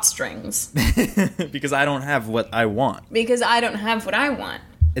pot strings. Because I don't have what I want. Because I don't have what I want.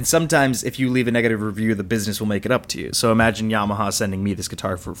 And sometimes if you leave a negative review, the business will make it up to you. So imagine Yamaha sending me this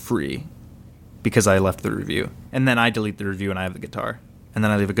guitar for free because I left the review. And then I delete the review and I have the guitar. And then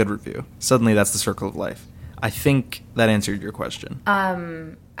I leave a good review. Suddenly that's the circle of life. I think that answered your question.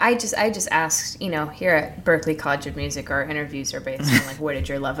 I just asked, here at Berklee College of Music, our interviews are based on, like, where did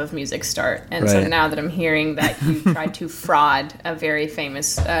your love of music start? And so Right. now that I'm hearing that you tried to fraud a very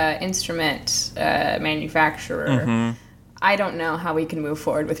famous instrument manufacturer, I don't know how we can move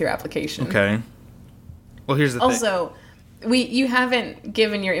forward with your application. Okay. Well, here's the thing. Also, you haven't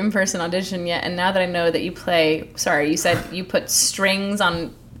given your in-person audition yet, and now that I know that you you said you put strings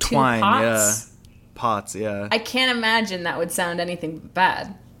on 2 Twine, pots? yeah. Pots, yeah. I can't imagine that would sound anything but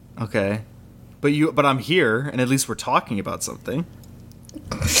bad. Okay. But I'm here, and at least we're talking about something.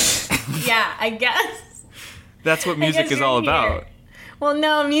 Yeah, I guess. That's what music guess is you're all here. about. Well,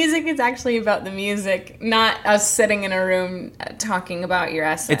 no, music is actually about the music, not us sitting in a room talking about your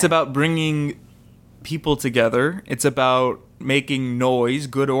essay. It's about bringing people together. It's about making noise,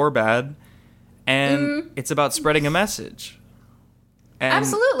 good or bad. And it's about spreading a message. And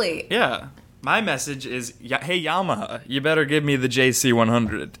Absolutely. Yeah. My message is, hey, Yamaha, you better give me the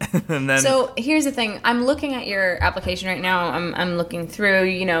JC100. And then, So here's the thing. I'm looking at your application right now. I'm looking through.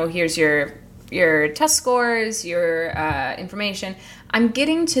 Here's your test scores, your information. I'm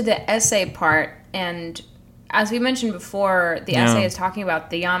getting to the essay part, and as we mentioned before, the essay is talking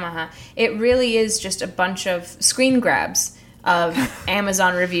about the Yamaha. It really is just a bunch of screen grabs of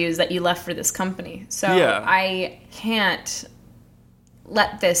Amazon reviews that you left for this company. So I can't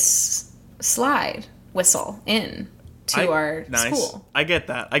let this slide whistle in to our school. I get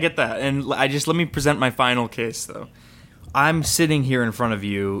that. And let me present my final case, though. I'm sitting here in front of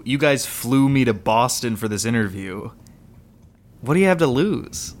you. You guys flew me to Boston for this interview. What do you have to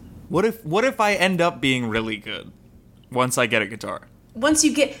lose? What if I end up being really good once I get a guitar? Once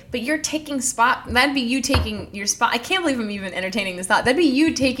you get, but you're taking spot. That'd be you taking your spot. I can't believe I'm even entertaining this thought. That'd be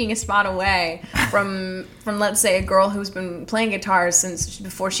you taking a spot away from let's say a girl who's been playing guitar since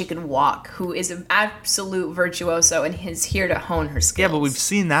before she could walk, who is an absolute virtuoso and is here to hone her skills. Yeah, but we've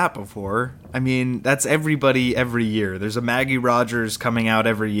seen that before. I mean, that's everybody every year. There's a Maggie Rogers coming out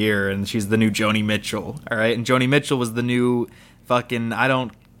every year, and she's the new Joni Mitchell. All right, and Joni Mitchell was the new fucking I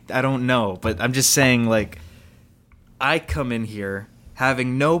don't know, but I'm just saying, like, I come in here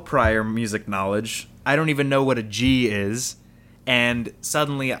having no prior music knowledge. I don't even know what a G is, and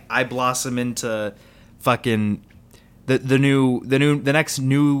suddenly I blossom into fucking the next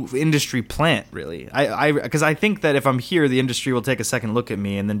new industry plant. Really, because I think that if I'm here, the industry will take a second look at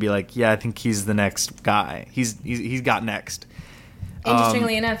me and then be like, yeah, I think he's the next guy. He's got next.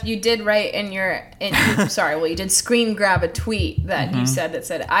 Interestingly enough, you did write you did screen grab a tweet that you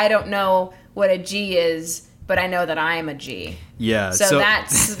said, I don't know what a G is, but I know that I am a G. Yeah, so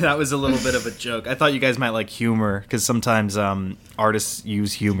that's that was a little bit of a joke. I thought you guys might like humor, because sometimes artists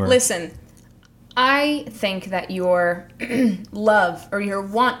use humor. Listen, I think that your love or your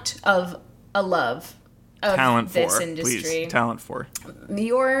want of a love of this industry, please, talent for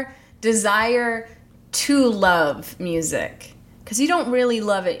your desire to love music, because you don't really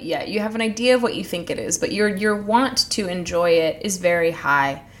love it yet. You have an idea of what you think it is, but your want to enjoy it is very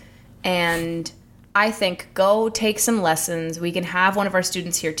high, and I think go take some lessons. We can have one of our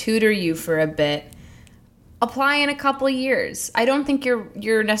students here tutor you for a bit. Apply in a couple of years. I don't think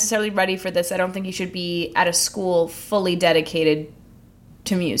you're necessarily ready for this. I don't think you should be at a school fully dedicated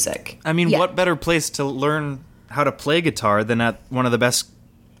to music. I mean, what better place to learn how to play guitar than at one of the best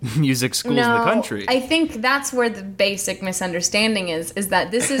music schools in the country? I think that's where the basic misunderstanding is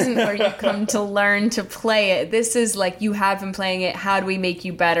that this isn't where you come to learn to play it. This is like, you have been playing it. How do we make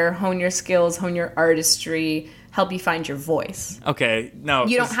you better? Hone your skills, hone your artistry, help you find your voice. Okay, no.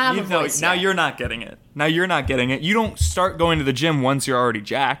 You don't have a voice now yet. you're not getting it. You don't start going to the gym once you're already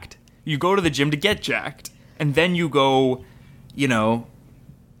jacked. You go to the gym to get jacked. And then you go,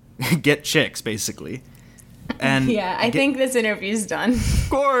 get chicks, basically. And yeah, I think this interview's done. Of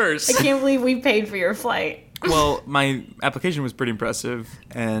course. I can't believe we paid for your flight. Well, my application was pretty impressive.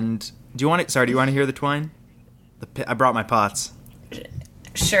 And do you want to hear the twine? I brought my pots.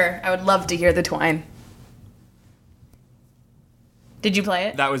 Sure, I would love to hear the twine. Did you play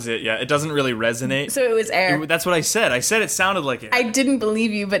it? That was it, yeah. It doesn't really resonate. So it was air. That's what I said. I said it sounded like air. I didn't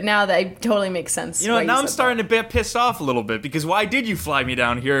believe you, but now that totally makes sense. You know what? Now I'm starting to get pissed off a little bit, because why did you fly me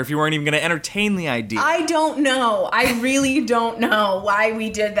down here if you weren't even going to entertain the idea? I don't know. I really don't know why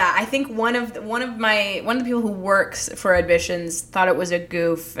we did that. I think one of the people who works for admissions thought it was a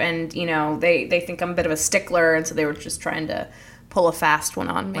goof, and they think I'm a bit of a stickler, and so they were just trying to pull a fast one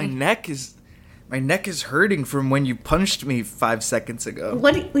on me. My neck is hurting from when you punched me 5 seconds ago.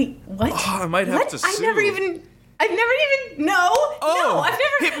 What? Wait, what? Oh, I might have to sue. I've never even. No, I've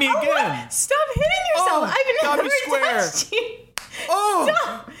never hit me again. Stop hitting yourself. I've never touched you.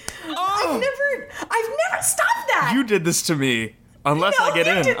 Stop. I've never stopped that. You did this to me. Unless I get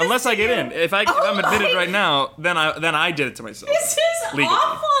in. If I'm admitted right now, then I did it to myself. This is legally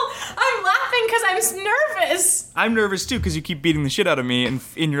awful. I'm laughing because I'm nervous. I'm nervous too, because you keep beating the shit out of me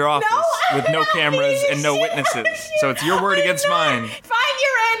in your office with no cameras and no witnesses. So it's your word against mine. Fine,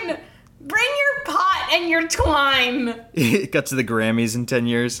 you're in. Bring your pot and your twine. It got to the Grammys in 10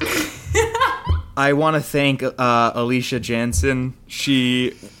 years. I want to thank Alicia Jansen.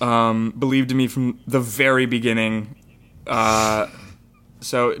 She believed in me from the very beginning.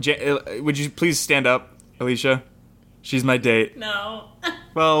 So would you please stand up, Alicia? She's my date. No.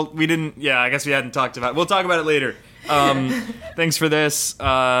 Well, we didn't. Yeah, I guess we hadn't talked about it. We'll talk about it later. Thanks for this.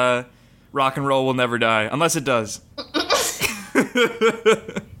 Rock and roll will never die. Unless it does.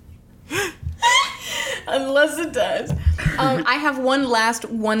 Unless it does. I have one last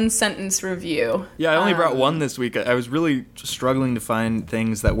one-sentence review. Yeah, I only brought one this week. I was really struggling to find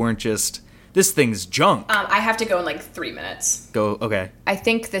things that weren't just, this thing's junk. I have to go in like 3 minutes. Go, okay. I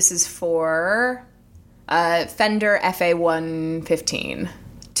think this is for Fender FA115.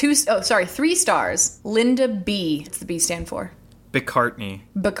 3 stars. Linda B. What's the B stand for? McCartney.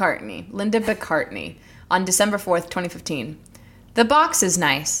 Linda McCartney. On December 4th, 2015. The box is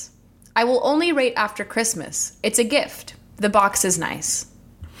nice. I will only rate after Christmas. It's a gift. The box is nice.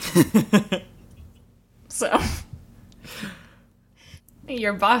 So,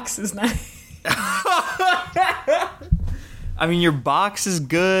 your box is nice. I mean, your box is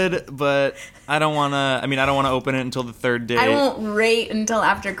good, but I don't want to open it until the third day. I won't rate until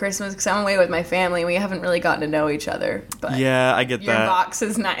after Christmas because I'm away with my family and we haven't really gotten to know each other. But yeah, I get your that. Your box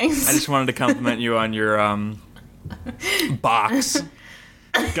is nice. I just wanted to compliment you on your box.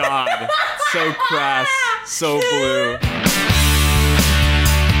 God, so crass, so blue.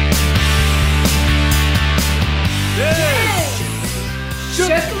 Shook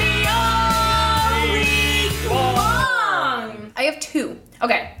me all week long. I have 2.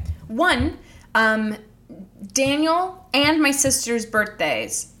 Okay. 1, Daniel and my sister's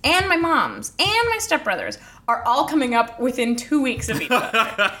birthdays, and my mom's, and my stepbrother's are all coming up within 2 weeks of each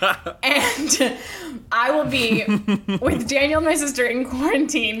other. And I will be with Daniel and my sister in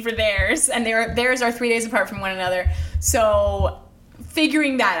quarantine for theirs, and theirs are 3 days apart from one another. So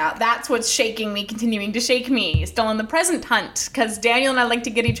figuring that out, that's what's shaking me, continuing to shake me. Still on the present hunt, because Daniel and I like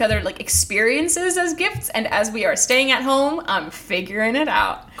to get each other like experiences as gifts, and as we are staying at home, I'm figuring it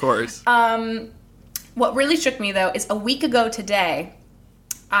out. Of course. What really shook me, though, is a week ago today,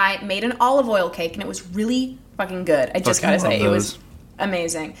 I made an olive oil cake, and it was really fucking good. I just gotta say, it was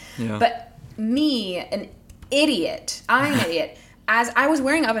amazing. Yeah. But me, I'm an idiot, as I was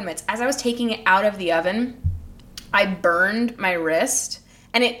wearing oven mitts, as I was taking it out of the oven, I burned my wrist,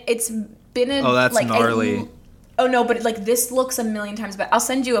 and it's been Oh, that's gnarly. Oh, no, but like this looks a million times better. I'll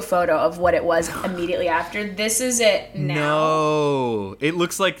send you a photo of what it was immediately after. This is it now. No. It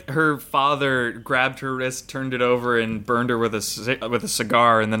looks like her father grabbed her wrist, turned it over, and burned her with a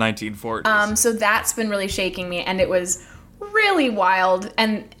cigar in the 1940s. So that's been really shaking me, and it was really wild.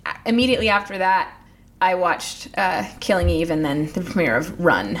 And immediately after that, I watched Killing Eve and then the premiere of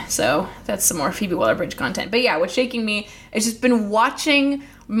Run. So that's some more Phoebe Waller-Bridge content. But yeah, what's shaking me is just been watching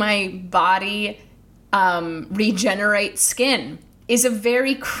my body regenerate skin is a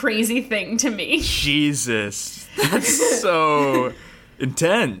very crazy thing to me. Jesus. That's so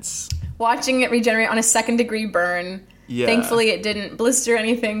intense. Watching it regenerate on a 2nd-degree burn. Yeah. Thankfully, it didn't blister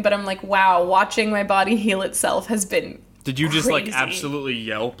anything, but I'm like, wow, watching my body heal itself has been Did you just crazy. like absolutely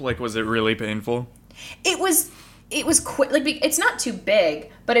yelp? Like, was it really painful? It was quick. Like, it's not too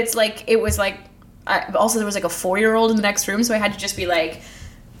big, but it was like. Also, there was like a 4-year-old in the next room, so I had to just be like,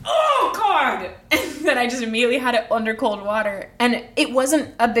 "Oh God!" And then I just immediately had it under cold water, and it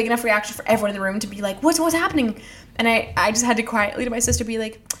wasn't a big enough reaction for everyone in the room to be like, "What's happening?" And I just had to quietly to my sister be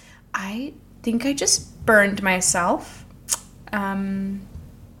like, "I think I just burned myself.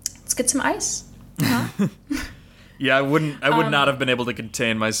 Let's get some ice." Huh? Yeah, I would not have been able to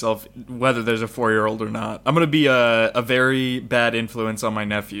contain myself whether there's a 4-year-old or not. I'm going to be a very bad influence on my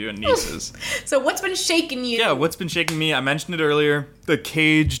nephew and nieces. So what's been shaking you? Yeah, what's been shaking me? I mentioned it earlier, the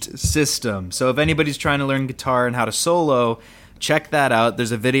Caged System. So if anybody's trying to learn guitar and how to solo, check that out. There's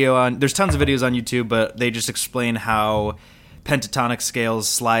tons of videos on YouTube, but they just explain how pentatonic scales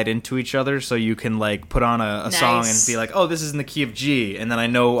slide into each other, so you can like put on a song and be like, oh, this is in the key of G, and then I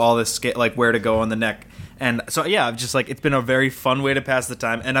know all this scale, like where to go on the neck. And so, yeah, I've just like, it's been a very fun way to pass the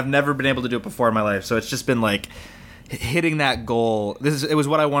time, and I've never been able to do it before in my life. So it's just been like hitting that goal. It was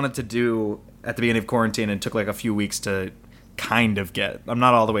what I wanted to do at the beginning of quarantine, and it took like a few weeks to kind of get. I'm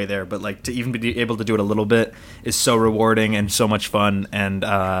not all the way there, but like to even be able to do it a little bit is so rewarding and so much fun. And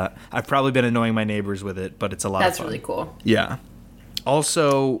I've probably been annoying my neighbors with it, but it's a lot of fun. That's really cool. Yeah.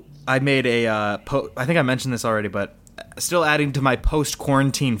 Also, I made I think I mentioned this already, but still adding to my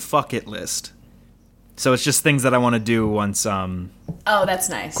post-quarantine fuck it list. So it's just things that I want to do once Oh, that's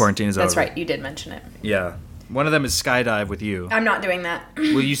nice. Quarantine is over. That's right, you did mention it. Yeah. One of them is skydive with you. I'm not doing that.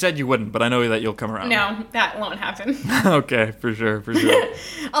 Well, you said you wouldn't, but I know that you'll come around. No, that won't happen. Okay, for sure.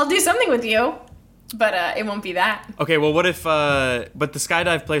 I'll do something with you, but it won't be that. Okay, well, what if, but the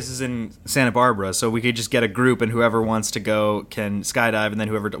skydive place is in Santa Barbara, so we could just get a group, and whoever wants to go can skydive, and then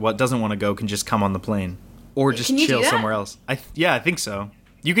whoever doesn't want to go can just come on the plane. Or just chill somewhere else. I think so.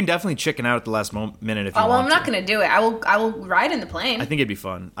 You can definitely chicken out at the last minute if you want to. Well, I'm not going to do it. I will ride in the plane. I think it'd be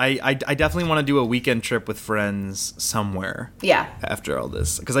fun. I definitely want to do a weekend trip with friends somewhere. Yeah. After all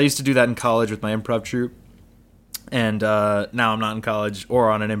this. Because I used to do that in college with my improv troupe. And now I'm not in college or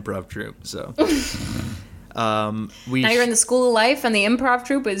on an improv troupe, so... Now you're in the school of life, and the improv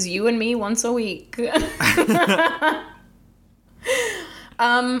troupe is you and me once a week. All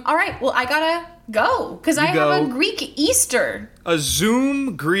right, well, I gotta go, because I have a Greek Easter. A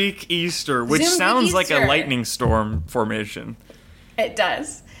Zoom Greek Easter, which sounds like a lightning storm formation. It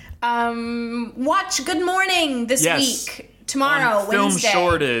does. Watch Good Morning this week. Tomorrow, Film Wednesday.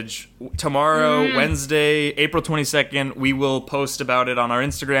 Shortage. Tomorrow, Wednesday, April 22nd. We will post about it on our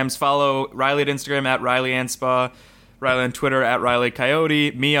Instagrams. Follow Riley at Instagram at Riley Anspa. Riley on Twitter at Riley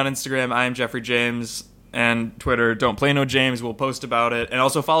Coyote. Me on Instagram, I am Jeffrey James. And Twitter, Don't Play No James. We'll post about it. And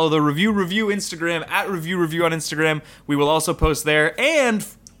also follow the Review Instagram at Review on Instagram. We will also post there. And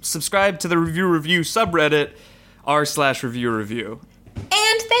subscribe to the Review subreddit, r/Review.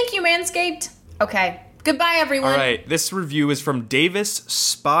 And thank you, Manscaped. Okay. Goodbye, everyone. All right, this review is from Davis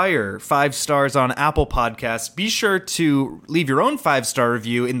Spire, 5 stars on Apple Podcasts. Be sure to leave your own 5-star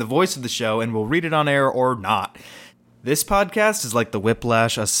review in the voice of the show, and we'll read it on air or not. This podcast is like the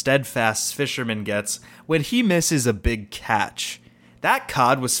whiplash a steadfast fisherman gets when he misses a big catch. That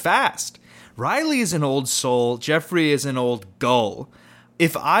cod was fast. Riley is an old soul, Jeffrey is an old gull.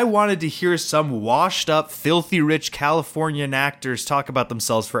 If I wanted to hear some washed-up, filthy rich Californian actors talk about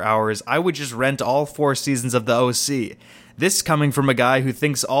themselves for hours, I would just rent all 4 seasons of The OC. This coming from a guy who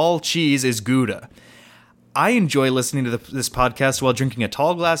thinks all cheese is Gouda. I enjoy listening to this podcast while drinking a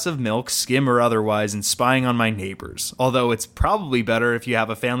tall glass of milk, skim or otherwise, and spying on my neighbors. Although it's probably better if you have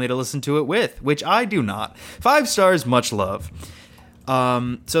a family to listen to it with, which I do not. 5 stars, much love.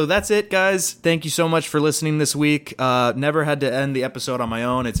 So that's it, guys. Thank you so much for listening this week. Never had to end the episode on my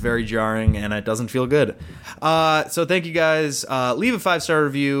own. It's very jarring and it doesn't feel good. So thank you guys. Leave a 5-star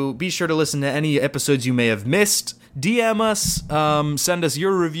review. Be sure to listen to any episodes you may have missed. DM us, send us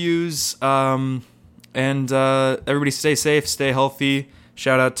your reviews. And everybody stay safe, stay healthy.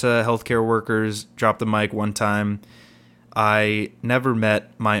 Shout out to healthcare workers. Drop the mic one time. I never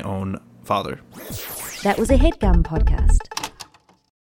met my own father. That was a HeadGum podcast.